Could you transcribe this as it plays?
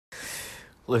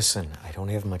Listen, I don't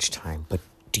have much time, but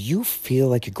do you feel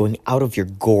like you're going out of your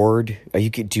gourd?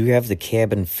 Do you have the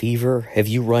cabin fever? Have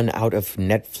you run out of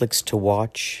Netflix to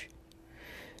watch?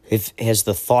 Has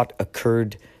the thought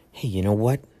occurred, hey, you know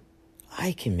what?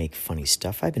 I can make funny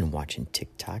stuff. I've been watching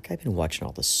TikTok. I've been watching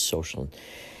all the social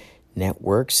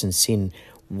networks and seeing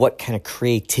what kind of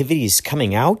creativity is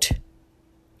coming out.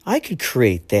 I could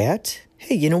create that.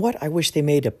 Hey, you know what? I wish they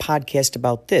made a podcast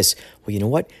about this. Well, you know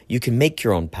what? You can make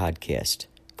your own podcast.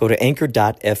 Go to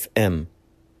anchor.fm.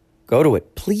 Go to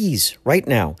it, please, right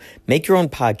now. Make your own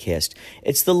podcast.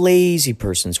 It's the lazy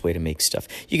person's way to make stuff.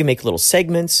 You can make little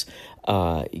segments.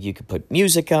 You can put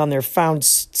music on there, found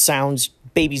sounds,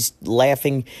 babies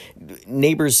laughing,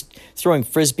 neighbors throwing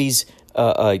frisbees,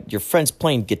 your friends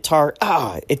playing guitar.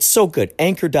 It's so good.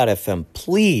 Anchor.fm.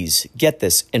 Please get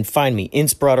this and find me.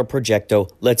 Inspirato Projecto.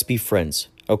 Let's be friends.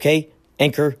 Okay?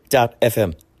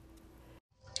 Anchor.fm.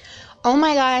 Oh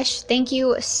my gosh, thank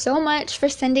you so much for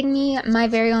sending me my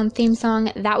very own theme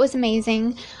song. That was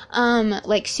amazing.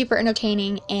 Super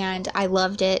entertaining, and I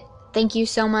loved it. Thank you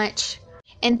so much.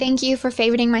 And thank you for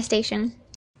favoriting my station.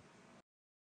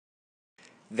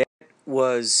 That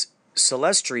was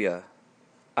Celestria.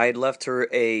 I had left her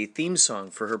a theme song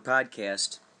for her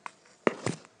podcast.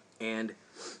 And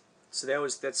so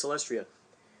that's Celestria.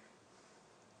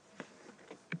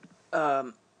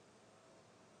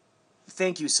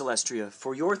 Thank you, Celestria,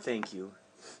 for your thank you.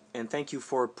 And thank you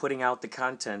for putting out the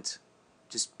content.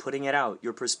 Just putting it out.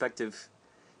 Your perspective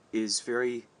is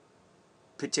very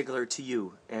particular to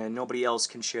you, and nobody else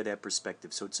can share that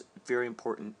perspective. So it's very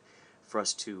important for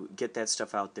us to get that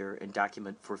stuff out there and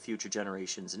document for future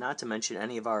generations. And not to mention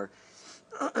any of our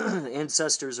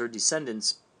ancestors or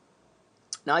descendants.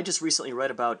 Now, I just recently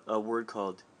read about a word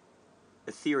called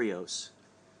Etherios.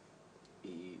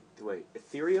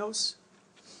 Etherios?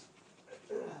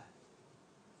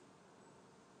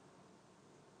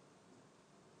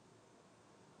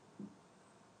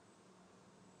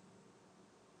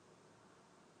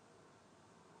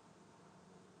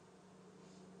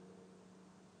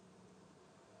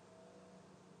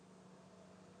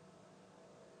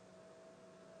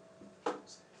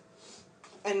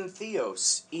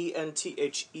 Entheos,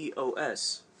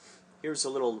 Entheos. Here's a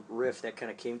little riff that kind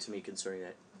of came to me concerning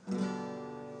that.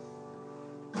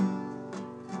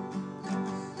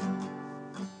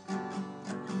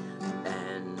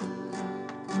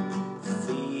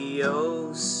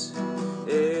 Entheos,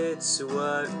 it's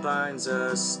what binds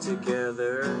us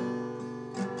together.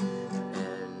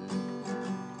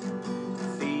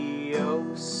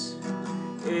 Entheos,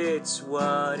 it's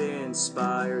what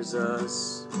inspires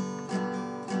us.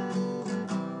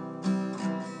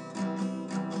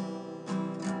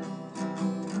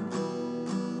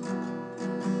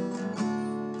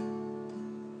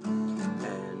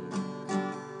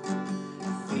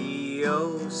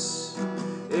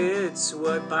 It's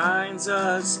what binds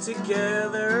us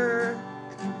together.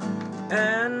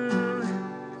 And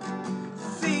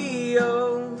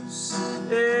Theos,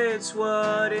 it's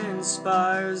what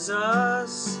inspires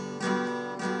us.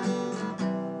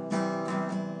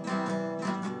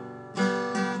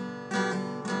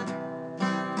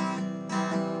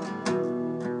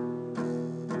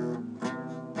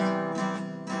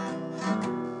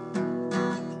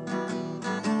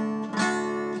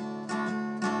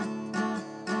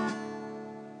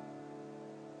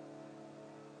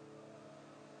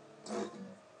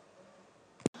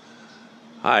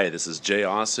 Hi, this is Jay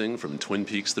Ossing from Twin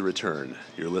Peaks The Return.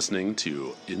 You're listening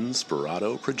to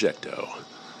Inspirato Projecto.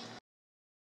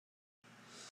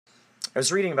 I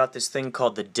was reading about this thing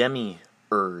called the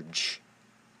demiurge.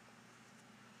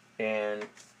 And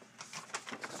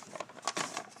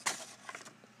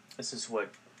this is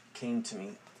what came to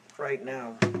me right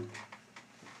now.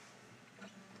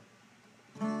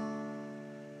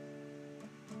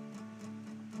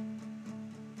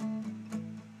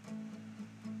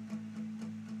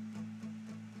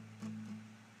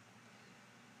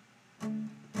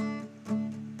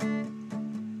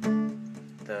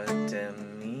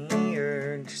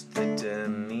 The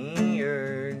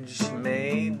demiurge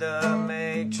made the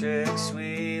matrix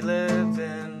we live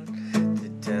in. The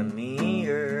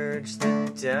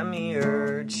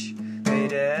demiurge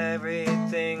made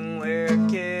everything we're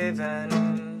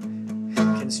given.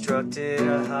 Constructed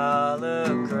a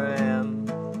hologram,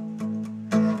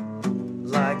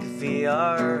 like a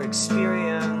VR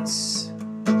experience.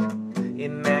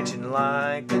 Imagine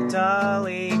like a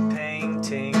Dolly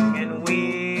painting, and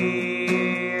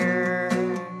we're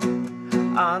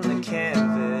on the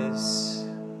canvas.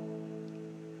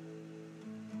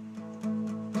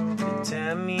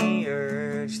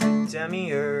 The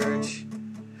demiurge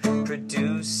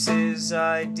produces those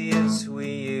ideas we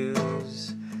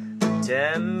use. The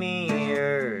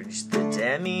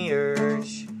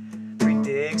demiurge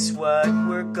predicts what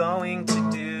we're going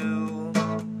to do.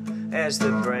 As the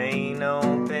brain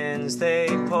opens, they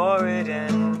pour it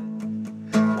in.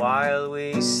 While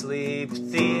we sleep,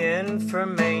 the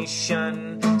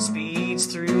information speeds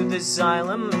through the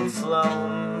xylem and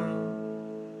phloem,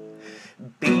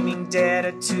 beaming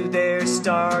data to their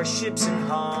starships and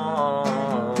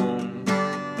home.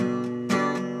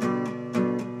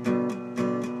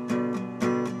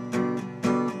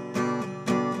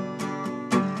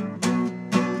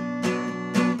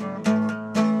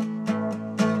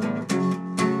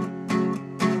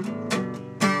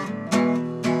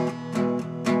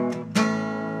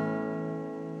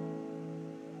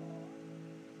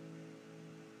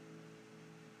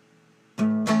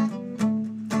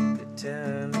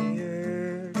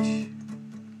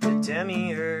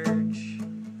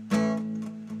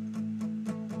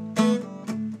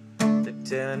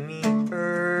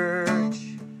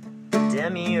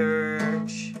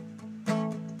 Demiurge.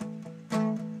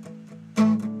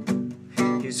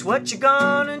 Here's what you're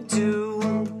gonna do.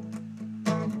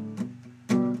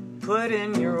 Put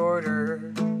in your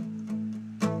order.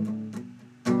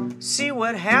 See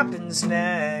what happens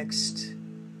next.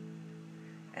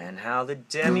 And how the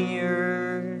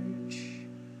demiurge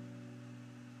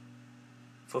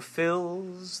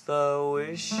fulfills the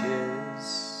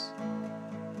wishes.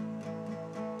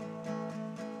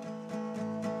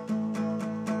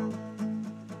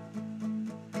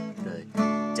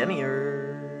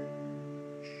 Demiurge.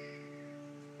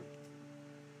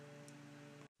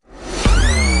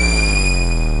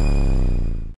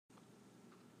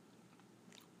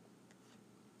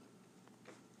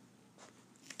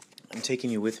 I'm taking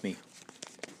you with me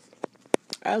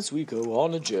as we go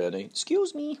on a journey.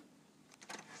 Excuse me.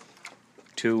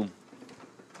 To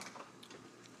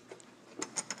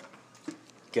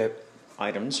get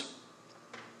items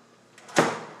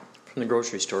from the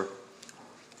grocery store.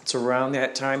 It's around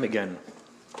that time again,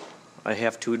 I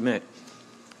have to admit.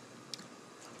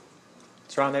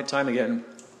 It's around that time again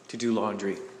to do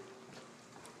laundry.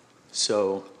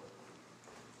 So,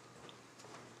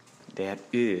 that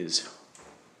is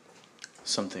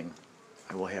something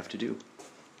I will have to do.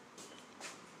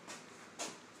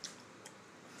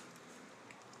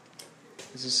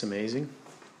 Is this amazing?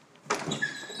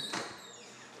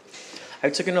 I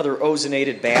took another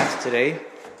ozonated bath today.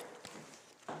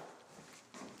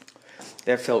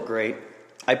 That felt great.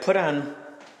 I put on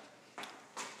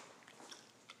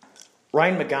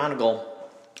Ryan McGonigal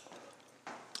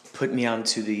put me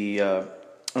onto his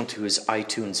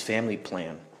iTunes family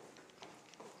plan,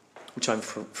 which I'm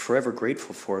forever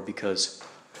grateful for because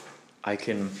I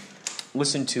can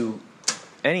listen to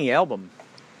any album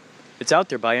that's out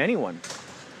there by anyone.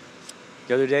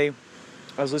 The other day,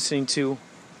 I was listening to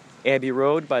Abbey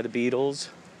Road by the Beatles.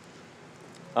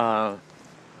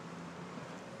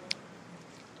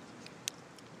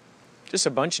 Just a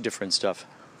bunch of different stuff.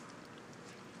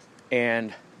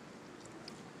 And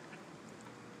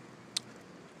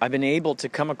I've been able to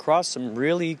come across some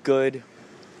really good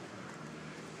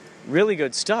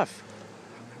stuff.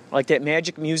 Like that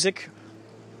Magic Music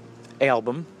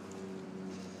album.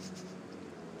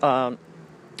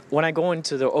 When I go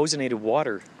into the ozonated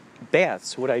water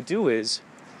baths, what I do is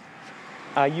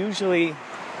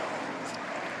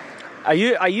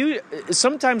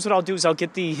sometimes what I'll do is I'll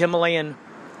get the Himalayan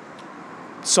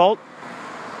salt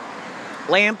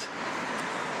lamp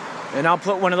and I'll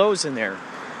put one of those in there,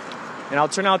 and I'll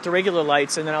turn out the regular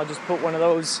lights, and then I'll just put one of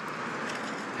those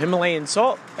Himalayan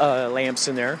salt lamps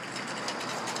in there,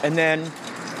 and then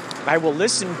I will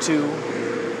listen to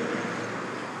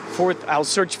I'll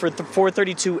search for the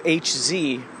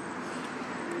 432HZ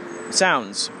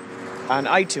sounds on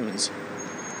iTunes,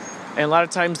 and a lot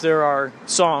of times there are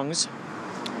songs,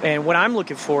 and what I'm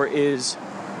looking for is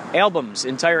albums,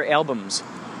 entire albums,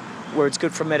 where it's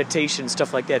good for meditation,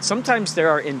 stuff like that. Sometimes there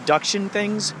are induction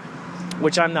things,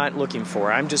 which I'm not looking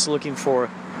for. I'm just looking for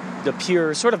the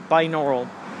pure, sort of binaural.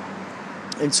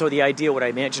 And so the idea, what I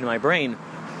imagine in my brain,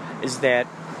 is that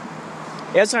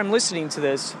as I'm listening to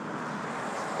this,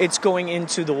 it's going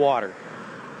into the water,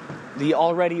 the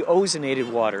already ozonated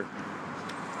water.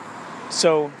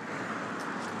 So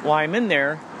while I'm in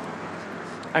there,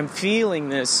 I'm feeling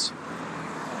this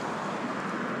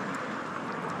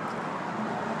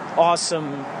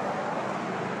awesome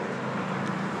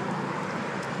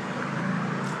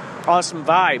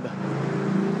vibe.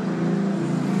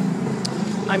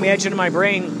 I imagine in my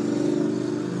brain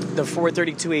the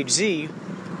 432HZ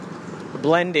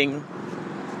blending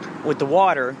with the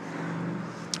water,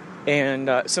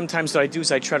 And sometimes what I do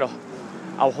is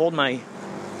I'll hold my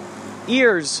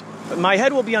ears. My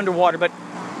head will be underwater, but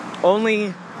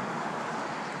only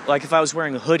like if I was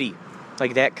wearing a hoodie,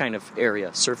 like that kind of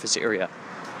area, surface area.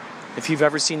 If you've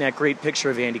ever seen that great picture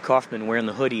of Andy Kaufman wearing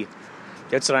the hoodie,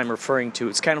 that's what I'm referring to.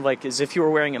 It's kind of like as if you were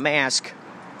wearing a mask.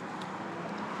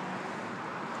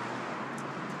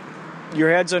 Your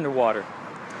head's underwater.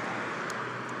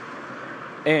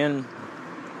 And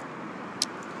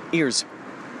ears.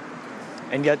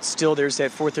 And yet still there's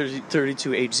that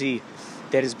 432HZ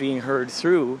that is being heard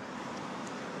through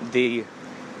the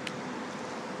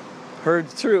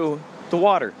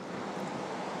water.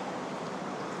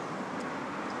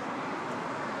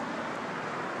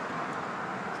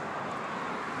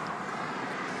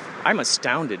 I'm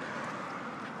astounded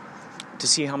to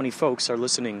see how many folks are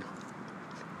listening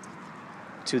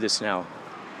to this now.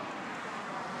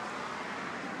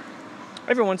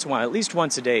 Every once in a while, at least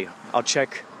once a day, I'll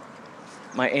check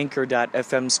my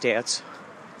Anchor.fm stats.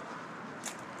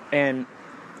 And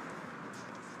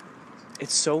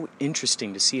it's so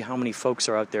interesting to see how many folks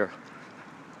are out there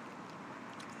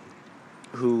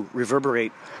who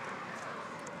reverberate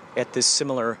at this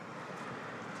similar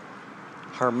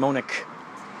harmonic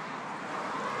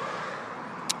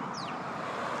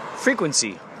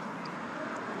frequency.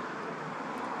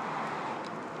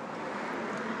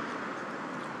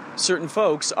 Certain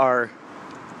folks are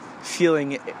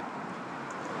feeling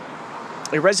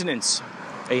a resonance,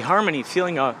 a harmony,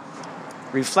 feeling a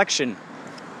reflection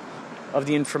of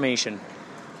the information.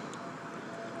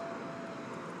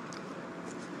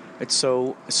 It's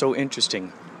so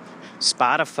interesting.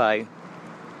 Spotify,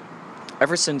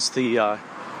 ever since the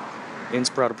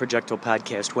Inspirato Projecto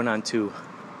podcast went on to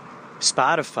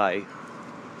Spotify,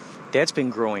 that's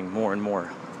been growing more and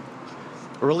more.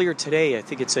 Earlier today, I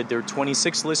think it said there were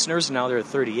 26 listeners, now there are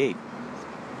 38.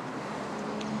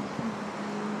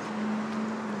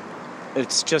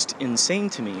 It's just insane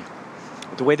to me,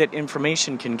 the way that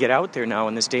information can get out there now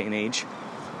in this day and age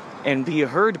and be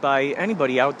heard by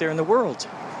anybody out there in the world.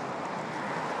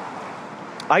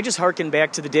 I just hearken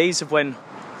back to the days of when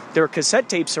there were cassette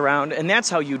tapes around, and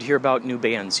that's how you'd hear about new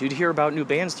bands. You'd hear about new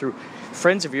bands through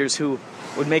friends of yours who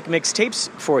would make mixtapes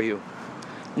for you.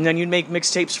 And then you'd make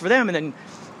mixtapes for them, and then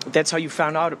that's how you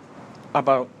found out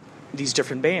about these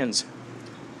different bands.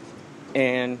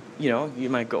 And, you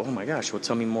might go, oh my gosh, well,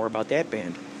 tell me more about that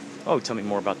band. Oh, tell me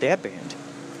more about that band.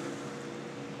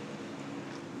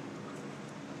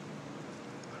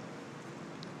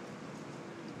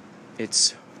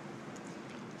 It's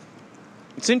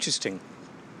interesting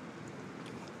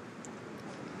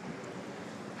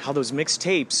how those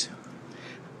mixtapes,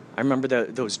 I remember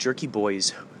those Jerky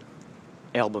Boys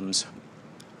albums.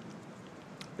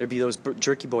 There'd be those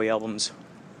Jerky Boy albums.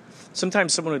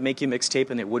 Sometimes someone would make you a mixtape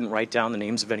and they wouldn't write down the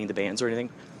names of any of the bands or anything.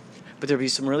 But there'd be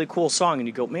some really cool song and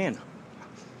you'd go, man,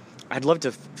 I'd love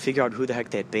to figure out who the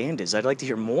heck that band is. I'd like to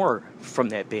hear more from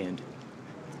that band.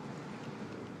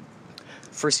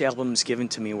 First albums given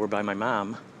to me were by my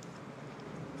mom.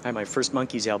 I had my first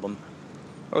Monkees album,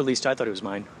 or at least I thought it was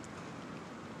mine.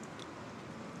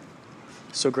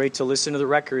 So great to listen to the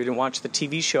record and watch the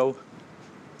TV show.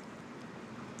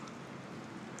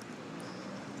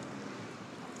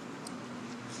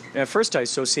 And at first I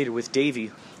associated with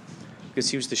Davey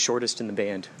because he was the shortest in the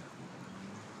band.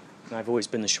 And I've always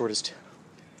been the shortest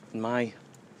in my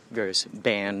various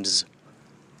bands.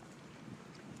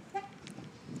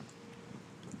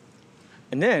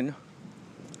 And then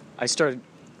I started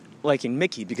liking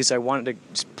Mickey because I wanted to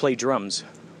just play drums.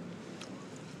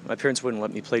 My parents wouldn't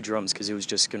let me play drums because it was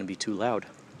just going to be too loud.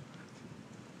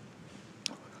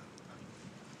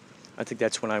 I think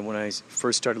that's when I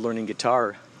first started learning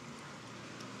guitar.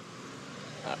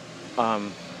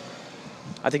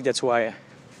 I think that's why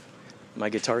my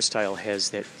guitar style has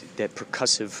that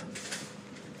percussive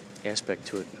aspect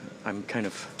to it. I'm kind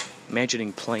of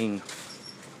imagining playing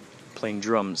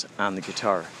drums on the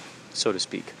guitar, so to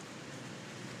speak.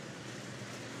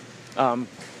 All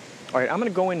right, I'm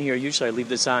going to go in here. Usually I leave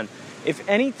this on. If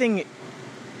anything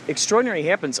extraordinary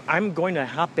happens, I'm going to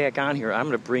hop back on here. I'm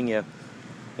going to bring you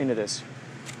into this.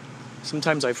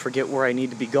 Sometimes I forget where I need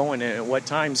to be going and at what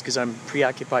times because I'm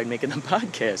preoccupied making the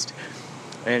podcast.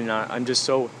 And I'm just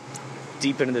so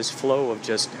deep into this flow of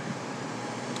just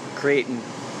creating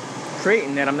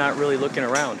that I'm not really looking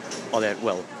around all that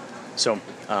well. So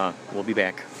we'll be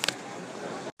back.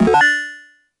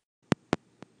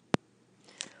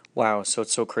 Wow, so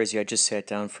it's so crazy. I just sat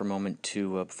down for a moment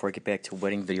to, before I get back to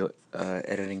wedding video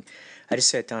editing, I just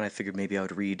sat down. I figured maybe I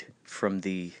would read from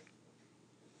the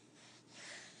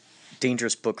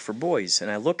Dangerous Book for Boys.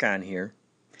 And I look on here,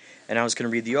 And I was going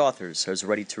to read the authors. I was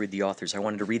ready to read the authors. I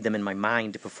wanted to read them in my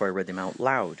mind before I read them out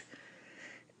loud.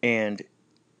 And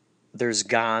there's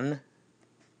Gon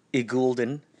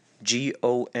Iggulden,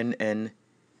 Gonn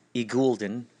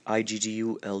Iggulden,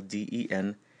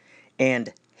 Iggulden,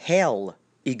 and Hal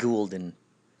Iggulden.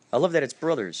 I love that it's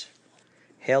brothers.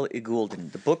 Hal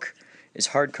Iggulden. The book is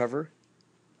hardcover,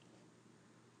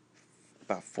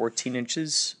 about 14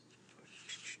 inches.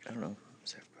 I don't know.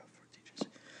 Is that about 14 inches?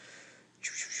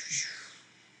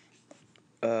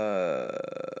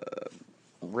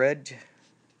 Red,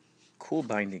 cool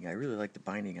binding. I really like the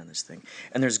binding on this thing.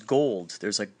 And there's gold.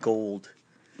 There's like gold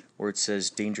where it says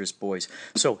Dangerous Boys.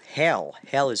 So Hal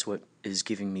is what is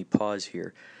giving me pause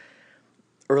here.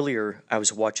 Earlier, I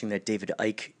was watching that David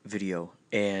Icke video,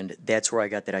 and that's where I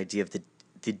got that idea of the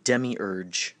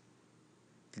demiurge.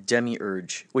 The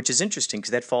demiurge, which is interesting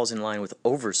because that falls in line with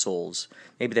oversouls.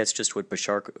 Maybe that's just what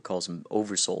Bashar calls them,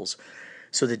 oversouls.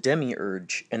 So the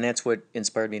demiurge, and that's what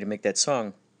inspired me to make that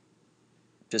song.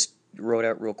 Just wrote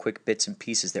out real quick bits and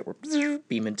pieces that were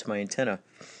beaming to my antenna.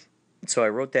 So I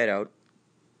wrote that out.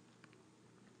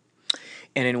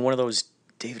 And in one of those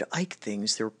David Icke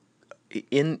things, there,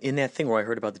 in that thing where I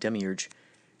heard about the demiurge,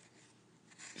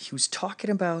 he was talking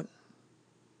about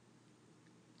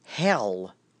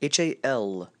Hal,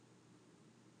 Hal.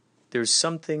 There's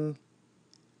something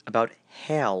about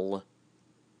Hal.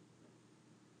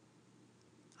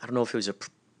 I don't know if it was I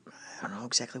don't know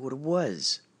exactly what it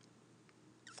was.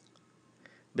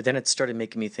 But then it started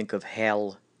making me think of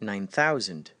HAL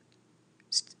 9000.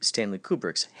 Stanley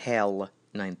Kubrick's HAL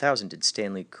 9000. Did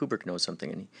Stanley Kubrick know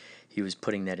something? And he was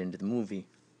putting that into the movie.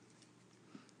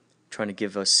 Trying to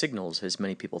give us signals, as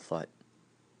many people thought.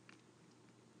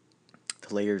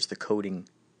 The layers, the coding.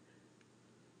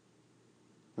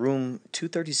 Room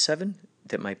 237?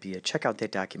 That might be it. Check out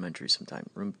that documentary sometime.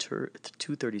 Room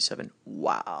 237.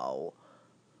 Wow.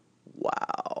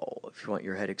 Wow. If you want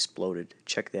your head exploded,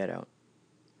 check that out.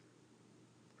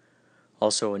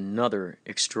 Also, another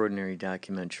extraordinary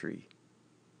documentary.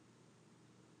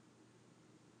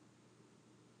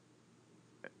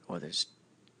 Oh, there's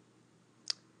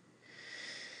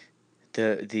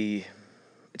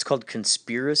it's called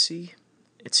Conspiracy.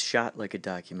 It's shot like a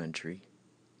documentary.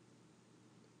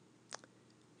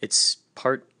 It's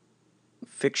part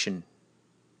fiction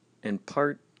and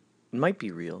part might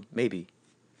be real, maybe.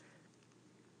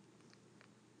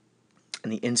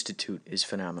 And The Institute is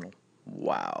phenomenal.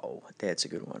 Wow, that's a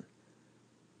good one.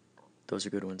 Those are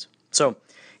good ones. So,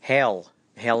 HAL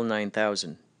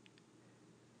 9000.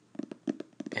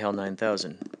 HAL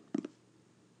 9000.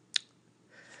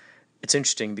 It's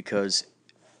interesting because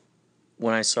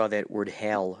when I saw that word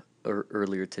HAL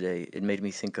earlier today, it made me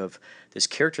think of this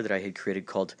character that I had created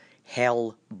called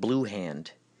Hal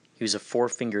Bluehand. He was a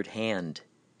four-fingered hand,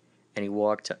 and he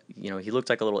walked, he looked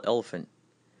like a little elephant,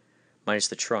 minus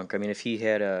the trunk. I mean, if he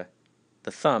had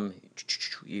the thumb,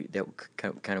 that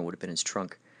kind of would have been his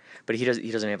trunk. But he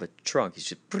doesn't have a trunk. He's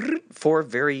just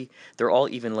they're all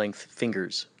even length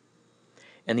fingers.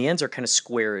 And the ends are kind of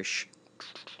squarish.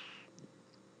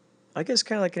 I guess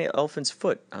kind of like an elephant's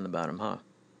foot on the bottom, huh?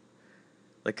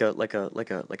 Like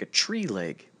a tree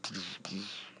leg.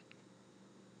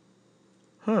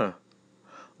 Huh.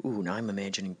 Ooh, now I'm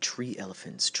imagining tree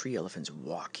elephants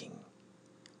walking.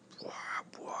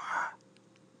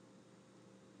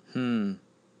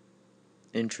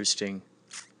 Interesting.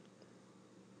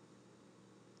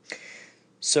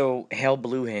 So, Hal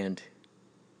Bluehand,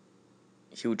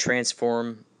 he would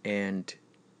transform, and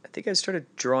I think I started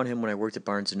drawing him when I worked at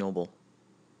Barnes & Noble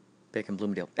back in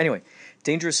Bloomingdale. Anyway,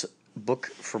 dangerous book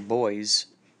for boys.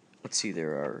 Let's see,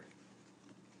 there are...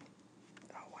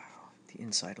 Oh, wow. The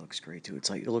inside looks great, too.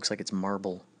 It looks like it's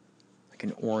marble. Like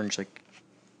an orange, like...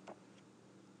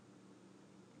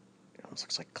 It almost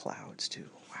looks like clouds, too.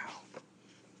 Wow.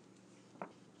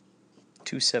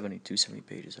 270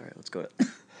 pages. All right, let's go to...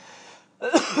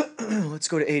 let's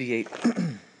go to 88.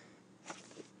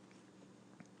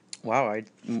 Wow,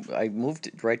 I moved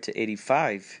it right to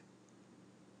 85.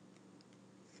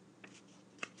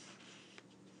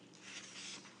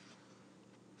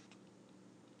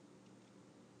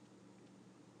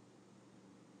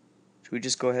 Should we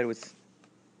just go ahead with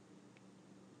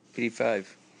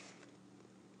 85?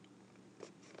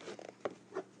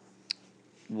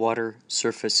 Water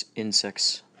surface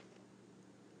insects.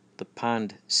 The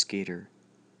pond skater,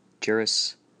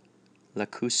 Geras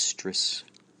lacustris,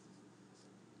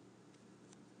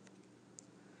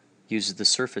 uses the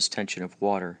surface tension of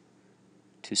water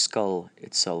to scull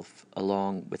itself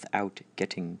along without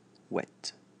getting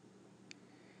wet.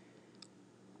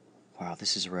 Wow,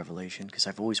 this is a revelation, because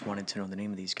I've always wanted to know the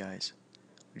name of these guys.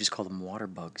 We just call them water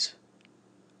bugs.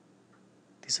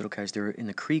 these little guys, they were in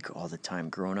the creek all the time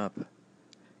growing up.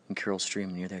 In Carroll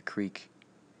Stream, near that creek.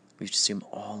 We used to see them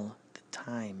all the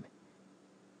time.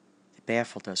 They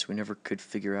baffled us. We never could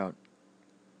figure out.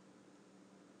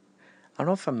 I don't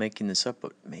know if I'm making this up,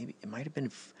 but maybe it might have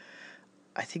been.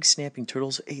 I think snapping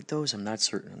turtles ate those. I'm not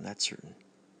certain.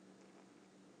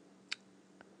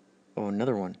 Oh,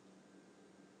 another one.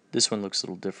 This one looks a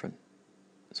little different.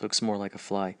 This looks more like a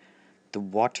fly. The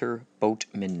water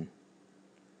boatman.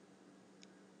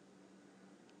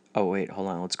 Oh, wait, hold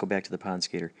on. Let's go back to the pond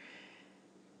skater.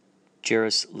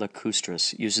 Geras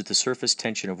lacustris uses the surface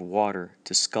tension of water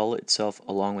to scull itself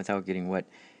along without getting wet.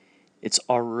 Its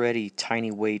already tiny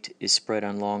weight is spread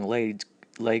on long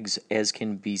legs, as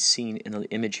can be seen in the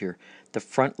image here. The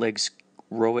front legs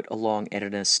row it along at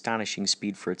an astonishing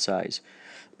speed for its size.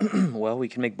 Well, we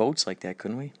can make boats like that,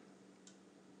 couldn't we?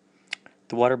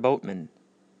 The water boatman,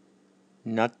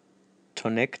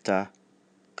 Natonecta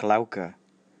glauca,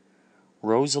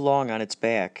 rows along on its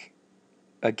back,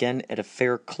 again at a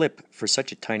fair clip for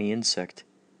such a tiny insect.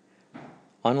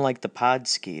 Unlike the pod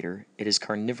skater, it is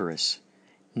carnivorous.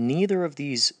 Neither of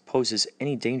these poses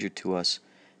any danger to us.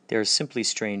 They are simply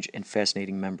strange and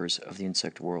fascinating members of the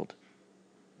insect world.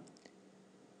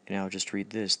 And now just read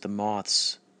this. The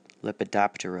moths,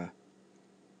 Lepidoptera.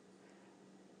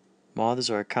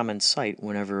 Moths are a common sight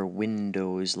whenever a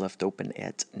window is left open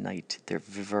at night. Their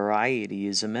variety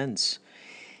is immense.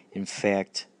 In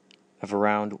fact, of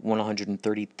around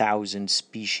 130,000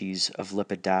 species of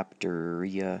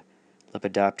Lepidoptera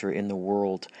in the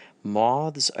world,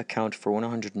 moths account for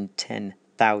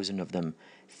 110,000 of them.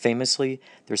 Famously,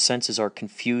 their senses are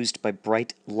confused by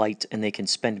bright light, and they can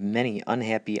spend many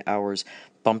unhappy hours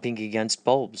bumping against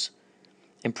bulbs.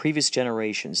 In previous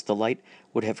generations, the light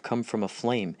would have come from a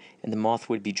flame, and the moth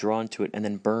would be drawn to it and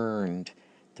then burned.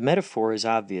 The metaphor is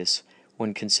obvious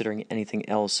when considering anything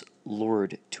else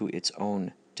lured to its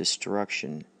own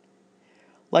destruction.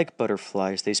 Like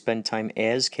butterflies, they spend time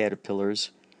as caterpillars,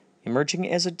 emerging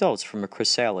as adults from a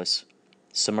chrysalis.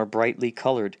 Some are brightly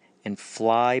colored and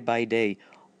fly by day.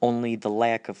 Only the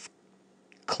lack of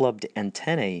clubbed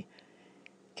antennae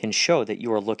can show that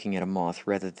you are looking at a moth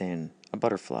rather than a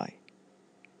butterfly.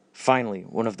 Finally,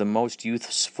 one of the most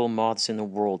useful moths in the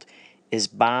world is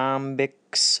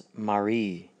Bombyx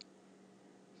marie.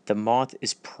 The moth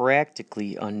is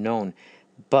practically unknown,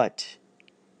 but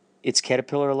its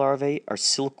caterpillar larvae are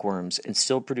silkworms and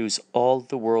still produce all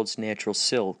the world's natural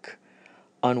silk,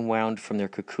 unwound from their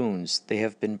cocoons. They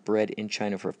have been bred in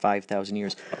China for 5,000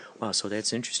 years. Wow, so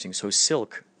that's interesting. So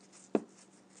silk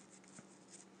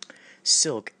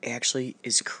actually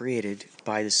is created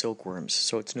by the silkworms,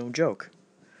 so it's no joke.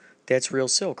 That's real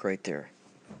silk right there.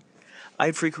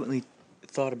 I frequently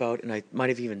thought about, and I might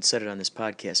have even said it on this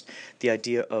podcast, the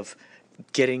idea of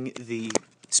getting the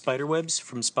spider webs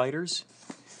from spiders,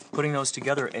 putting those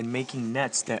together and making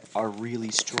nets that are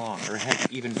really strong, or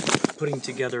heck, even putting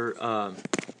together,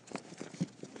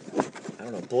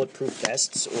 bulletproof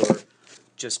vests, or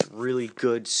just really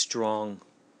good, strong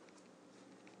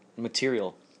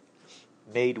material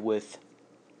made with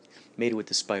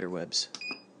the spider webs.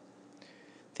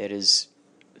 That is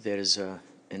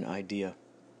an idea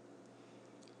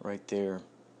right there.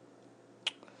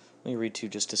 Let me read to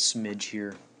you just a smidge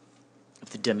here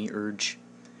of the Demiurge.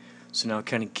 So now it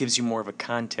kind of gives you more of a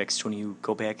context when you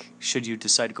go back, should you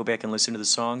decide to go back and listen to the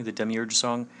song, the Demiurge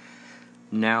song.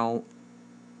 Now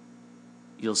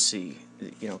you'll see,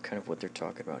 kind of what they're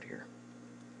talking about here.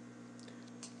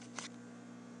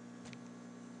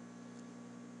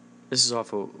 This is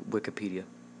off of Wikipedia.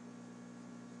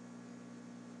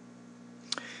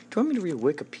 Do you want me to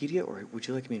read Wikipedia, or would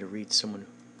you like me to read someone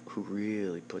who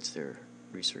really puts their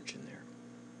research in there?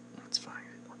 Let's find it.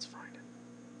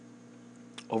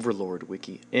 Overlord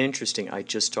Wiki. Interesting. I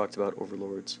just talked about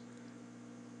overlords.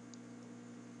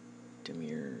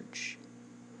 Demiurge.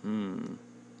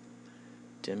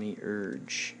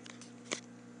 Demiurge.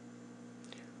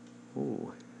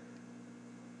 Ooh.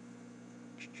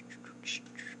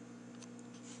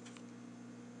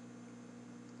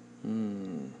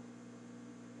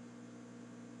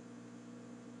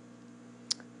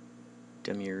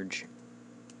 Demiurge.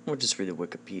 We'll just read the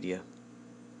Wikipedia.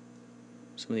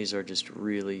 Some of these are just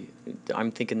really...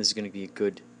 I'm thinking this is going to be a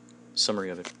good summary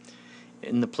of it.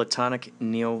 In the Platonic,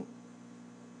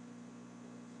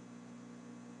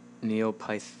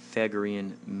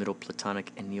 Neo-Pythagorean, Middle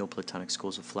Platonic, and Neoplatonic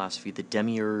schools of philosophy, the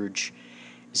Demiurge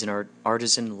is an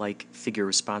artisan-like figure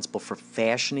responsible for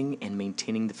fashioning and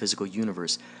maintaining the physical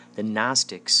universe. The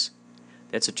Gnostics...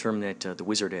 That's a term that the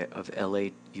Wizard of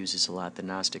L.A. uses a lot, the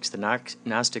Gnostics. The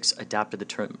Gnostics adopted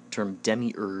the term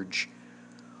demiurge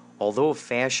Although a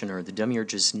fashioner, the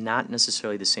demiurge is not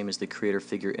necessarily the same as the creator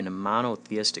figure in a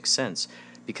monotheistic sense,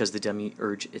 because the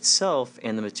demiurge itself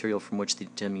and the material from which the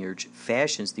demiurge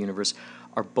fashions the universe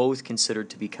are both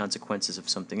considered to be consequences of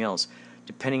something else.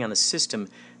 Depending on the system,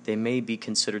 they may be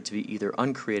considered to be either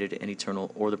uncreated and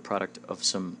eternal or the product of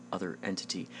some other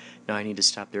entity. Now, I need to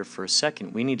stop there for a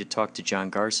second. We need to talk to John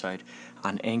Garside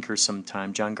on Anchor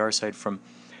sometime. John Garside from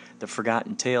The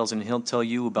Forgotten Tales, and he'll tell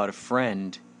you about a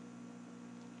friend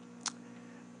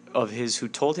of his who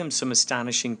told him some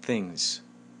astonishing things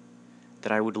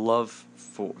that I would love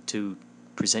to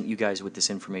present you guys with this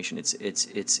information.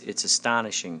 It's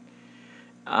astonishing.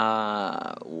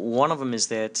 One of them is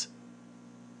that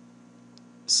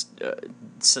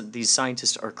these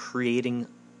scientists are creating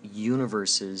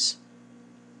universes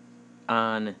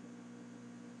on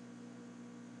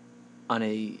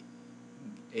a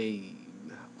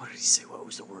what did he say? What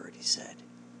was the word he said?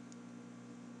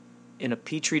 In a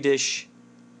petri dish.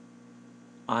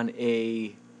 On a,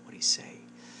 what did he say?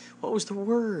 What was the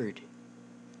word?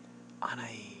 On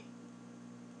a,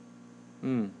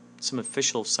 some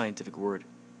official scientific word.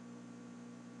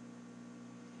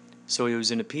 So it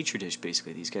was in a petri dish,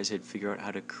 basically. These guys had figured out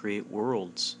how to create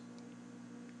worlds.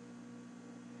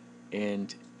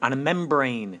 And on a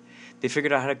membrane. They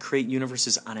figured out how to create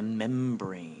universes on a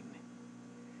membrane.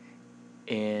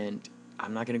 And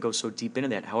I'm not going to go so deep into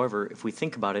that. However, if we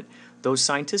think about it, those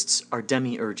scientists are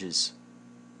demiurges.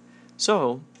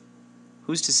 So,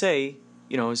 who's to say,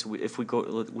 if we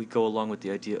go along with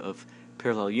the idea of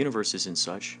parallel universes and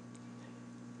such,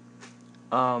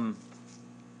 let's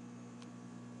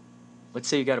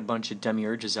say you got a bunch of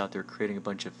demiurges out there creating a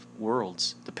bunch of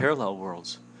worlds, the parallel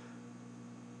worlds,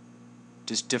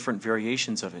 just different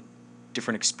variations of it,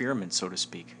 different experiments, so to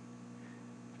speak,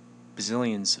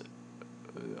 bazillions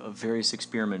of various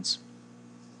experiments.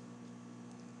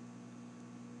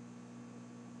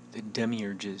 The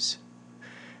demiurges.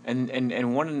 And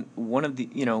one of the,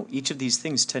 each of these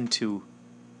things tend to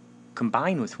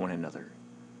combine with one another.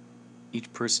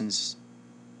 Each person's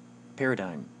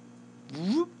paradigm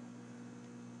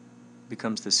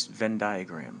becomes this Venn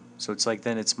diagram. So it's like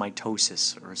then it's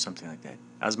mitosis or something like that.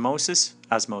 Osmosis.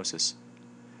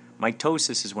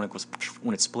 Mitosis is when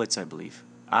it splits, I believe.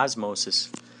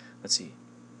 Osmosis. Let's see.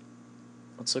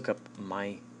 Let's look up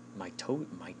mitosis.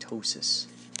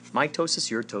 Mitosis,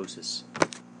 your tosis.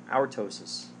 Our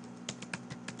tosis.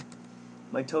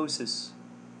 Mitosis.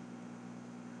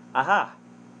 Aha!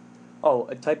 Oh,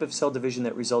 a type of cell division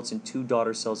that results in two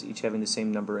daughter cells each having the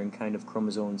same number and kind of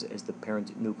chromosomes as the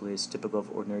parent nucleus, typical of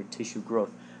ordinary tissue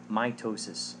growth.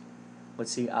 Mitosis.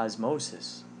 Let's see,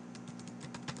 osmosis.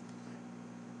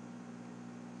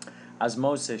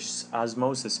 Osmosis,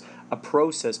 a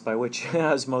process by which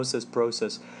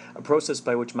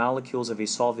molecules of a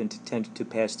solvent tend to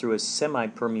pass through a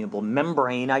semi-permeable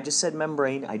membrane. I just said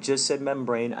membrane.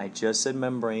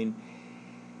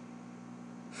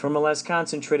 From a less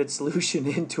concentrated solution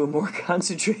into a more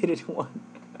concentrated one.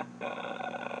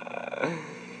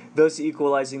 Thus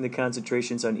equalizing the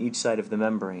concentrations on each side of the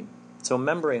membrane. So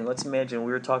membrane, let's imagine,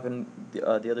 we were talking the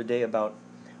other day about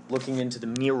looking into the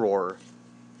mirror.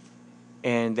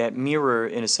 And that mirror,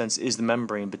 in a sense, is the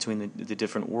membrane between the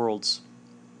different worlds.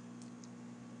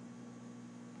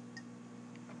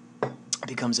 It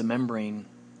becomes a membrane.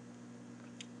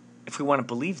 If we want to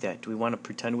believe that, do we want to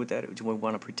pretend with that? Do we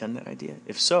want to pretend that idea?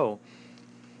 If so,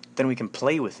 then we can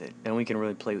play with it. And we can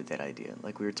really play with that idea.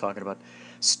 Like we were talking about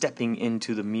stepping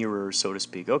into the mirror, so to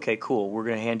speak. Okay, cool. We're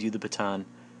going to hand you the baton.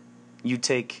 You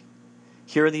take,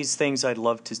 here are these things I'd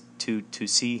love to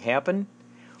see happen.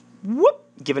 Whoop!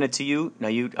 Giving it to you. Now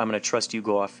I'm going to trust you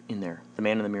go off in there. The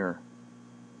man in the mirror.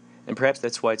 And perhaps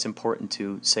that's why it's important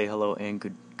to say hello and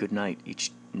good night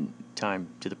each time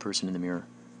to the person in the mirror.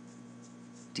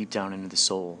 Deep down into the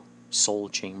soul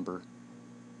chamber.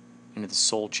 Into the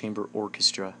soul chamber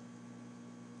orchestra.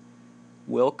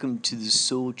 Welcome to the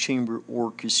Soul Chamber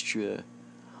Orchestra.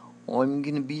 I'm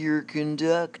going to be your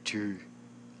conductor.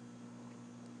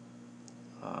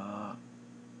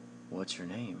 What's your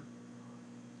name?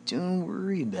 Don't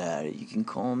worry about it. You can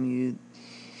call me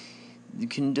the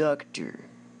conductor.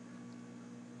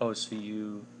 Oh, so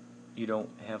you don't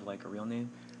have like a real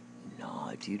name?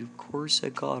 Nah, dude, of course I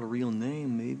got a real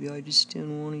name. Maybe I just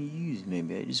didn't want to use it.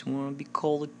 Maybe I just want to be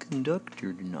called a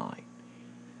conductor tonight.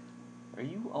 Are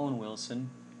you Owen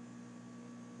Wilson?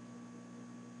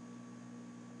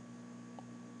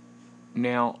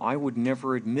 Now, I would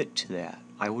never admit to that.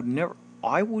 I would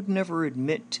never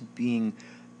admit to being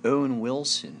Owen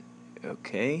Wilson,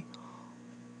 okay?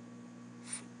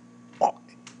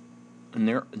 And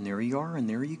there you are, and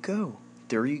there you go.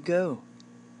 There you go.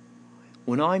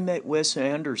 when I met Wes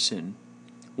Anderson,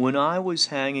 when I was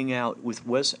hanging out with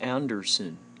Wes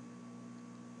Anderson,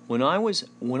 when I was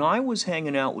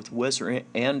hanging out with Wes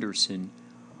Anderson,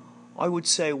 I would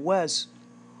say, Wes,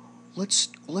 let's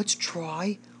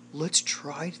try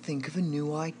to think of a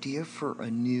new idea for a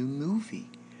new movie.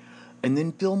 And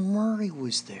then Bill Murray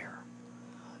was there.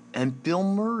 And Bill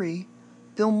Murray,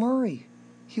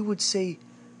 he would say,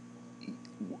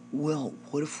 well,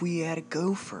 what if we had a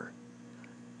gopher?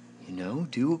 You know,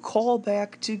 do a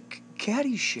callback to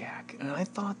Caddyshack. And I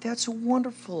thought, that's a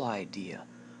wonderful idea.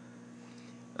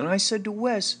 And I said to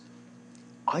Wes,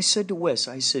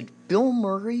 Bill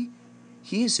Murray,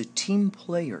 he is a team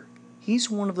player. He's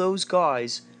one of those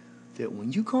guys that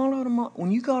when you got him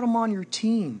on your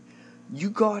team, you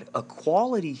got a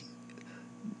quality.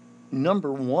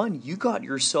 Number one, you got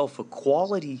yourself a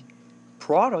quality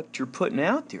product you're putting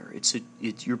out there.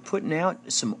 You're putting out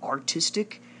some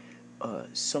artistic,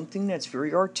 something that's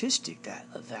very artistic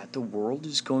that the world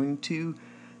is going to,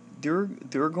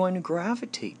 they're going to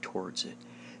gravitate towards it.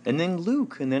 And then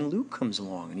Luke comes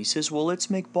along and he says, well,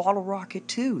 let's make Bottle Rocket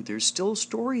 2. There's still a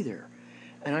story there.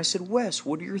 And I said, Wes,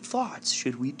 what are your thoughts?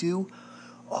 Should we do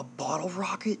a Bottle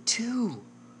Rocket 2?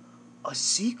 A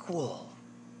sequel?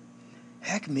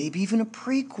 Heck, maybe even a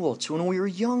prequel to when we were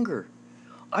younger.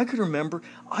 I can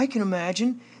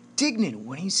imagine Dignan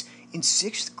when he's in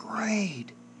 6th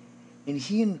grade. And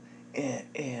he and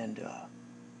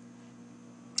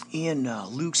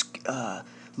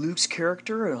Luke's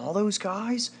character and all those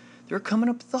guys, they're coming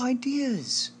up with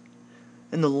ideas.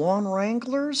 And the Lawn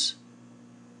Wranglers,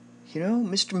 you know,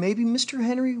 maybe Mr.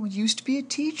 Henry used to be a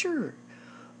teacher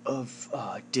of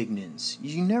Dignan's.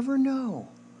 You never know.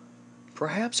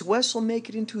 Perhaps Wes will make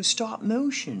it into a stop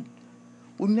motion.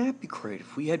 Wouldn't that be great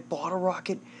if we had Bottle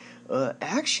Rocket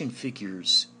action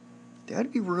figures?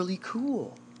 That'd be really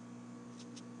cool.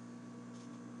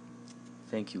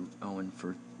 Thank you, Owen,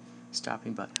 for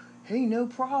stopping by. Hey, no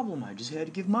problem. I just had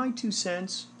to give my 2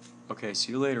 cents. Okay,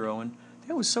 see you later, Owen.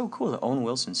 That was so cool that Owen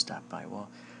Wilson stopped by while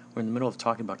we're in the middle of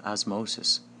talking about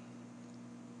osmosis.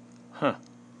 Huh.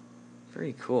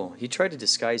 Very cool. He tried to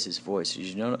disguise his voice. Did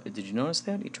you notice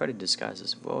that? He tried to disguise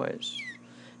his voice.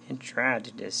 He tried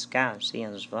to disguise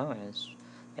his voice.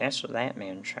 That's what that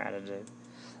man tried to do.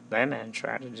 That man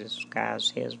tried to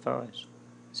disguise his voice.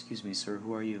 Excuse me, sir.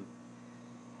 Who are you?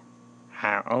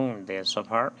 I own this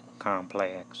apartment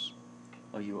complex.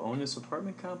 Oh, you own this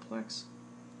apartment complex?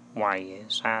 Why,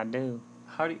 yes, I do.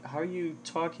 How are you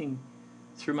talking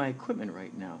through my equipment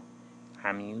right now?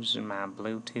 I'm using my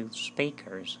Bluetooth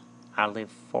speakers. I live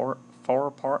four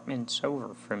apartments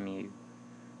over from you.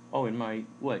 Oh,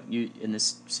 you in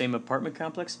this same apartment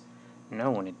complex?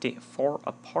 No, and it did 4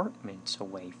 apartments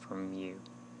away from you.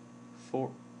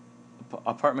 4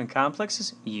 apartment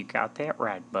complexes? You got that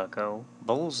right, bucko.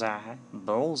 Bullseye,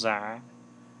 bullseye.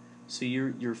 So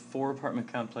you're 4 apartment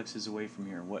complexes away from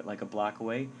here. What, like a block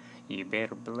away? You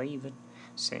better believe it.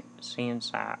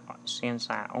 Since I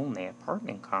own the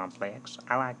apartment complex,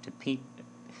 I like to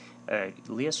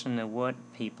listen to what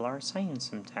people are saying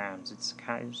sometimes. It's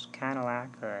kind of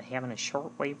like having a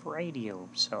shortwave radio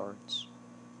of sorts.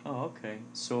 Oh, okay.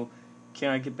 So, can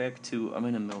I get back to... I'm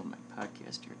in the middle of my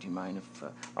podcast here. Do you mind if...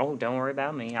 Oh, don't worry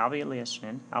about me. I'll be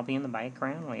listening. I'll be in the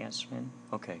background listening.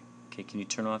 Okay, can you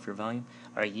turn off your volume?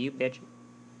 You betcha.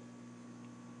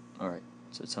 Alright,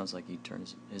 so it sounds like he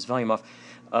turned his volume off.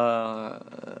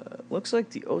 Looks like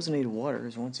the ozonated water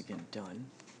is once again done.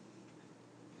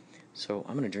 So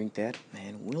I'm gonna drink that,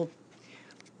 man. We'll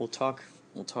talk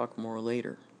more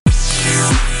later.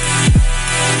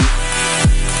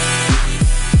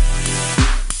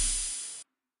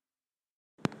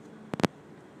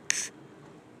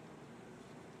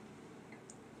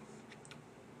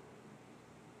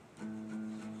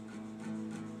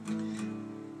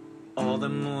 All the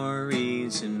more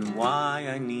reason why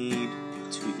I need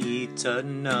to eat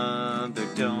another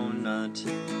donut.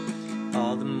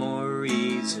 All the more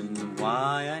reason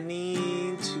why I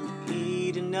need to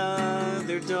eat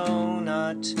another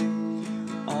donut.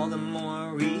 All the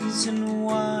more reason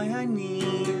why I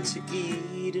need to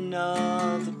eat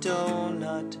another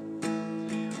donut.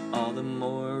 All the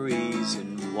more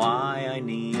reason why I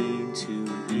need to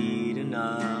eat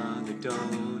another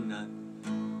donut.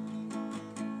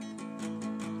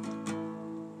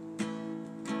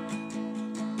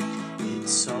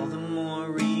 It's all the more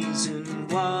reason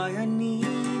why I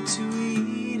need to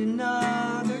eat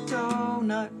another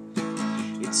donut.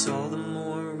 It's all the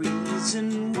more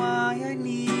reason why I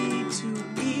need to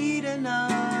eat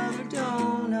another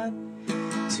donut.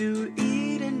 To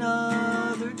eat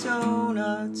another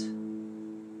donut.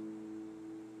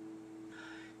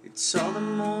 It's all the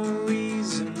more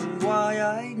reason why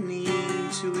I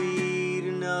need to eat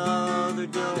another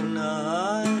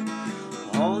donut.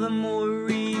 All the more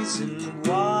reason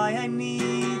why I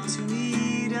need to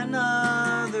eat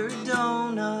another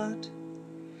donut.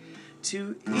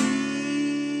 To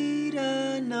eat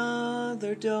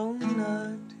another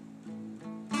donut.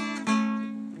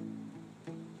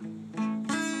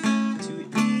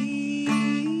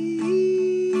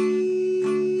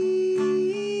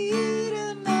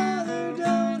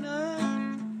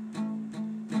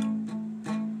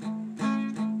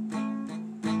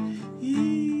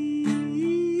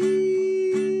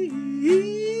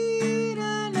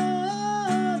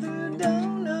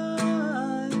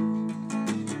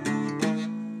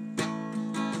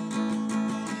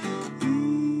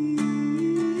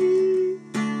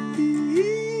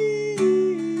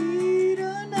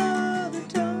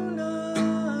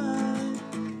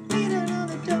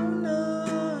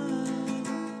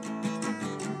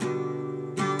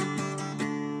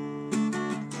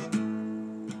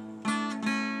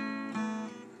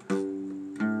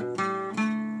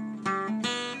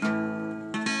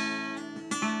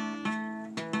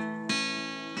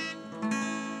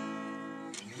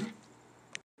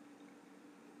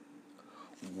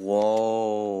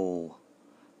 Whoa.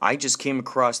 I just came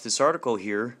across this article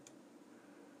here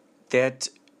that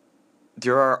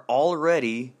there are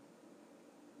already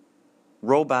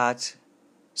robot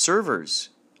servers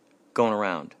going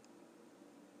around.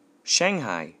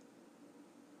 Shanghai.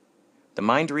 The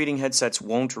mind-reading headsets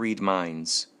won't read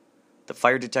minds. The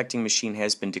fire-detecting machine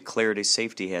has been declared a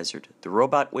safety hazard. The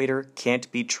robot waiter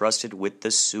can't be trusted with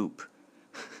the soup.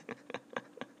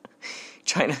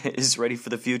 China is ready for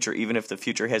the future, even if the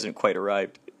future hasn't quite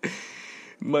arrived.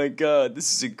 My God, this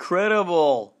is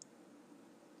incredible.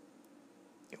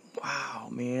 Wow,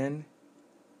 man.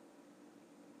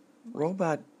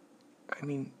 Robot,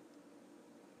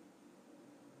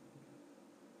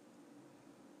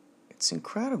 it's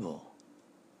incredible.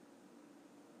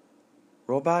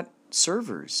 Robot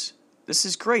servers. This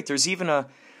is great. There's even a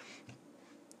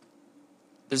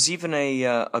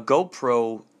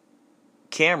GoPro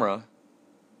camera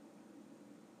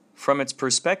from its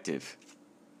perspective.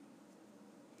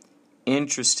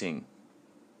 Interesting.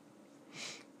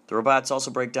 The robots also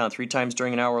break down 3 times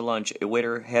during an hour lunch. A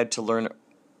waiter had to lean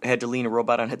a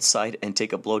robot on its side and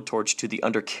take a blowtorch to the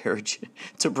undercarriage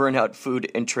to burn out food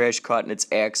and trash caught in its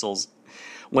axles.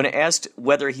 When asked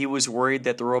whether he was worried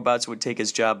that the robots would take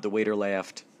his job, the waiter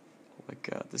laughed. Oh my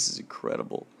God, this is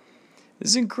incredible.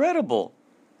 This is incredible.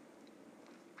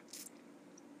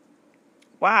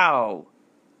 Wow.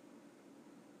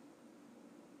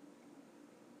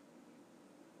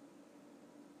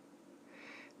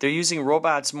 They're using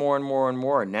robots more and more and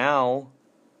more. Now,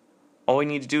 all we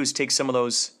need to do is take some of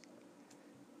those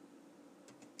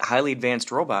highly advanced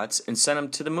robots and send them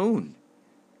to the moon.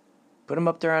 Put them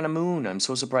up there on the moon. I'm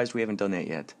so surprised we haven't done that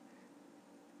yet.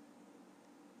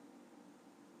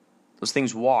 Those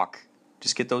things walk.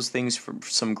 Just get those things for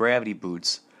some gravity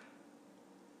boots.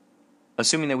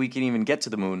 Assuming that we can even get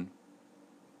to the moon.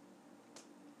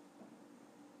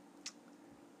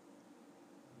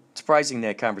 Surprising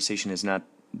that conversation has not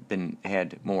been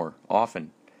had more often.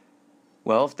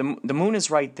 Well, if the moon is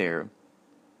right there,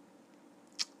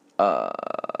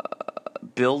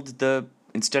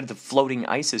 instead of the floating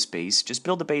ISIS base, just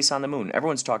build a base on the moon.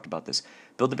 Everyone's talked about this.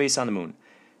 Build a base on the moon.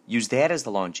 Use that as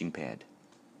the launching pad.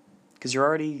 Because you're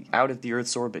already out of the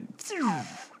Earth's orbit.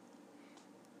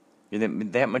 You're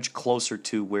that much closer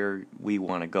to where we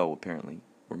want to go, apparently.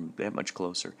 We're that much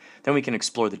closer. Then we can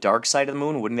explore the dark side of the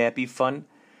moon. Wouldn't that be fun?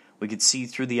 We could see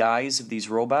through the eyes of these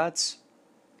robots.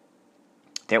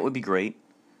 That would be great.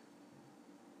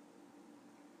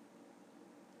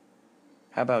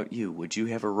 How about you? Would you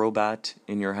have a robot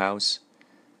in your house?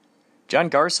 John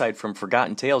Garside from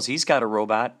Forgotten Tales, he's got a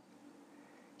robot.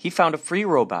 He found a free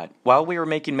robot. While we were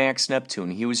making Max Neptune,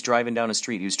 he was driving down a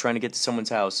street. He was trying to get to someone's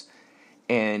house,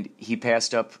 and he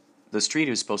passed up the street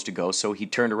he was supposed to go, so he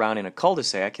turned around in a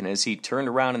cul-de-sac, and as he turned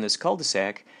around in this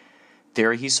cul-de-sac,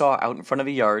 there he saw out in front of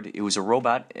a yard, it was a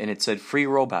robot, and it said, "Free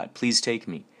robot, please take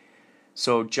me."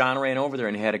 So John ran over there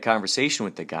and had a conversation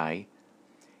with the guy,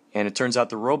 and it turns out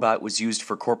the robot was used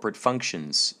for corporate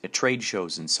functions, at trade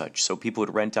shows and such, so people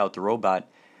would rent out the robot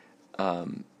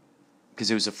because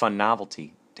it was a fun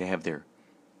novelty to have there.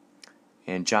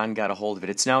 And John got a hold of it.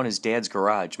 It's now in his dad's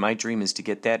garage. My dream is to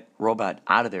get that robot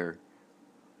out of there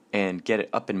and get it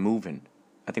up and moving.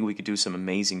 I think we could do some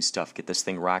amazing stuff, get this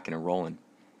thing rocking and rolling.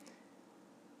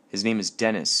 His name is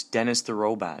Dennis the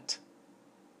robot.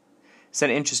 Isn't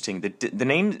that interesting?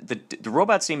 The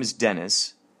robot's name is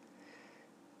Dennis,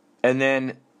 and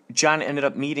then John ended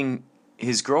up meeting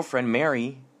his girlfriend,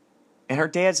 Mary, and her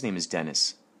dad's name is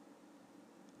Dennis.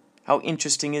 How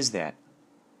interesting is that?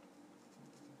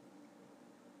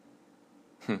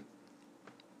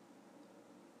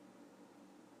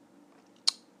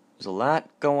 There's a lot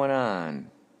going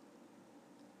on.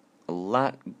 A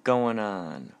lot going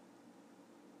on.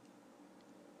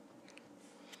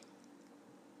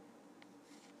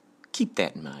 Keep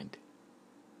that in mind.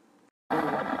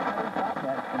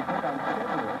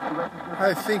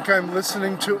 I think I'm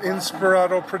listening to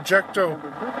Inspirato Projecto.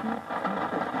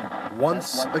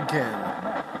 Once again,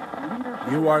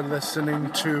 you are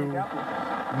listening to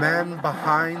Man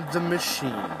Behind the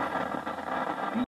Machine.